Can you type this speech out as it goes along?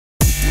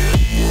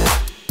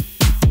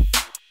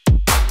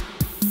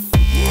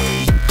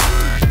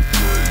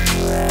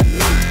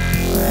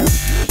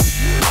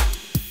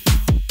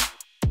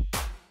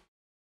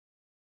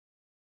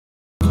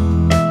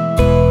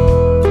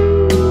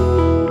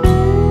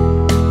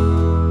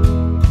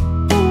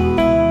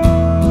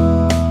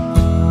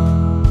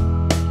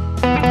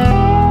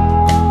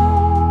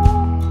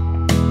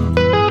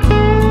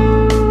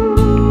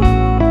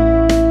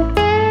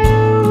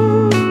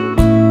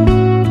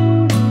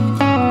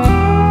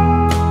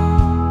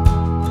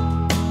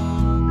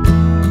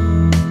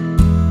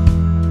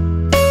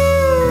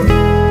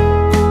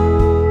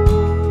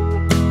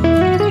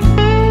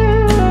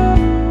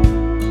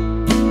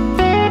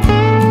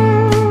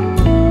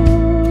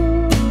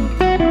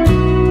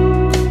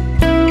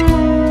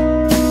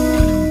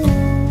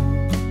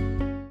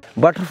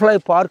Butterfly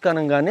park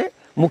అనగానే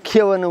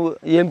ముఖ్యమైన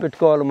ఏం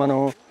పెట్టుకోవాలి మనం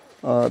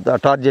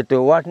టార్గెట్,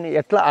 వాటిని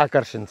ఎట్లా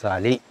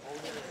ఆకర్షించాలి,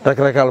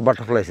 రకరకాల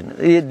బటర్ఫ్లైస్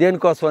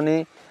దేనికోసమని,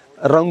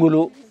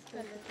 రంగులు,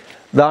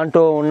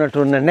 దాంట్లో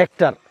ఉన్నటువంటి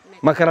నెక్టర్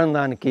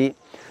మకరందానికి,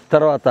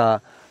 తర్వాత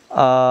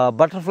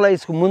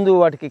బటర్ఫ్లైస్కి ముందు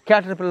వాటికి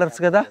క్యాటర్పిల్లర్స్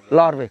కదా,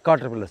 లార్వే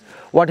కాటర్పిల్లర్స్,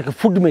 వాటికి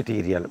ఫుడ్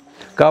మెటీరియల్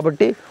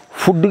కాబట్టి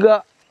ఫుడ్గా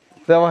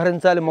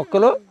వ్యవహరించాలి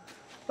మొక్కలు,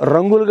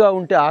 రంగులుగా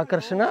ఉంటే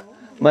ఆకర్షణ,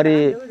 మరి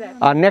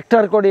ఆ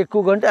నెక్టార్ కూడా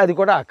ఎక్కువగా ఉంటే అది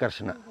కూడా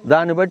ఆకర్షణ.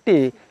 దాన్ని బట్టి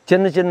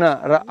చిన్న చిన్న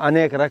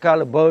అనేక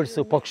రకాల బర్డ్స్,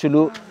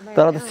 పక్షులు,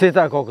 తర్వాత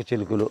సీతాకోక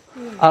చిలుకలు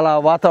అలా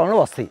వాతావరణం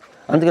వస్తాయి.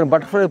 అందుకని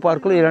బటర్ఫ్లై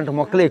పార్కులో ఇలాంటి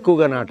మొక్కలు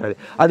ఎక్కువగా నాటాలి.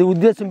 అది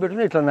ఉద్దేశం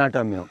పెట్టుకుని ఇట్లా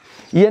నాటాం మేము.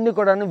 ఇవన్నీ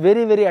కూడా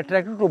very very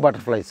attractive to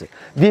butterflies.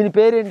 దీని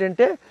పేరు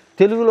ఏంటంటే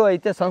తెలుగులో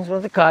అయితే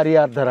సంస్కృతి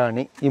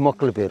కార్యార్థరాణి ఈ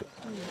మొక్కల పేరు.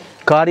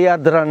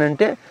 కార్యార్థరాణి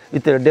అంటే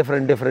విత్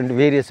డిఫరెంట్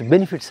వేరియస్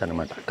బెనిఫిట్స్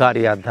అనమాట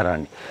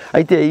కార్యార్థరాణి.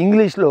 అయితే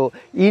ఇంగ్లీష్లో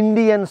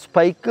ఇండియన్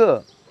స్పైక్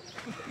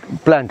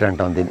ప్లాంట్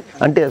అంటాం దీన్ని.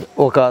 అంటే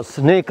ఒక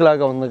స్నేక్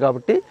లాగా ఉంది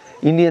కాబట్టి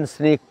ఇండియన్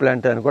స్నేక్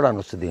ప్లాంట్ అని కూడా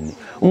అనొచ్చు దీన్ని.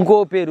 ఇంకో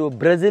పేరు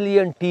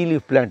బ్రెజిలియన్ టీ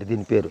లీఫ్ ప్లాంట్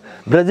దీని పేరు.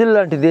 బ్రెజిల్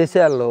లాంటి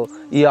దేశాల్లో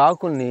ఈ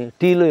ఆకుల్ని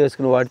టీలో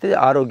వేసుకుని వాడితే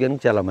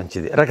ఆరోగ్యానికి చాలా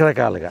మంచిది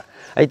రకరకాలుగా.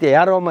 అయితే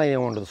యారోమా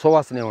ఏముండదు,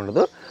 సువాసన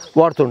ఏముండదు,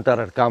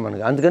 వాడుతుంటారు అది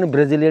కామన్గా. అందుకని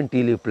బ్రెజిలియన్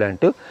టీ లీఫ్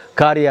ప్లాంట్,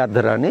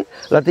 కార్యార్థరాని,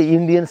 లేకపోతే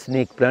ఇండియన్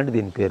స్నేక్ ప్లాంట్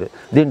దీని పేరు.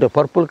 దీంట్లో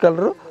పర్పుల్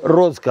కలరు,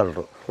 రోజ్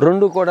కలరు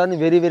రెండు కూడా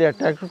very very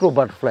attractive to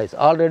butterflies.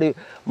 Already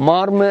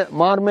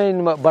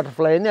మార్మైన్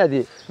butterfly అని అది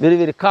very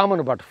very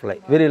common butterfly,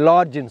 very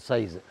large in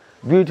size,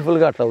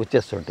 బ్యూటిఫుల్గా అట్లా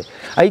వచ్చేస్తుంటాయి.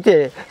 అయితే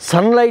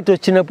సన్లైట్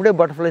వచ్చినప్పుడే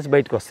బటర్ఫ్లైస్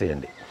బయటకు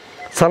వస్తాయండి.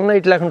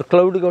 సన్లైట్ లేకుండా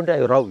క్లౌడ్గా ఉంటే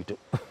అవి రావు ఇటు,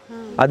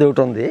 అది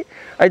ఒకటి ఉంది.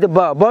 అయితే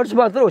బర్డ్స్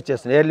మాత్రం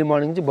వచ్చేస్తున్నాయి ఎర్లీ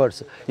మార్నింగ్ నుంచి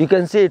birds. You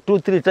can see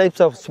 2-3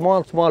 types of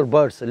small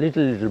birds,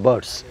 little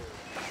birds.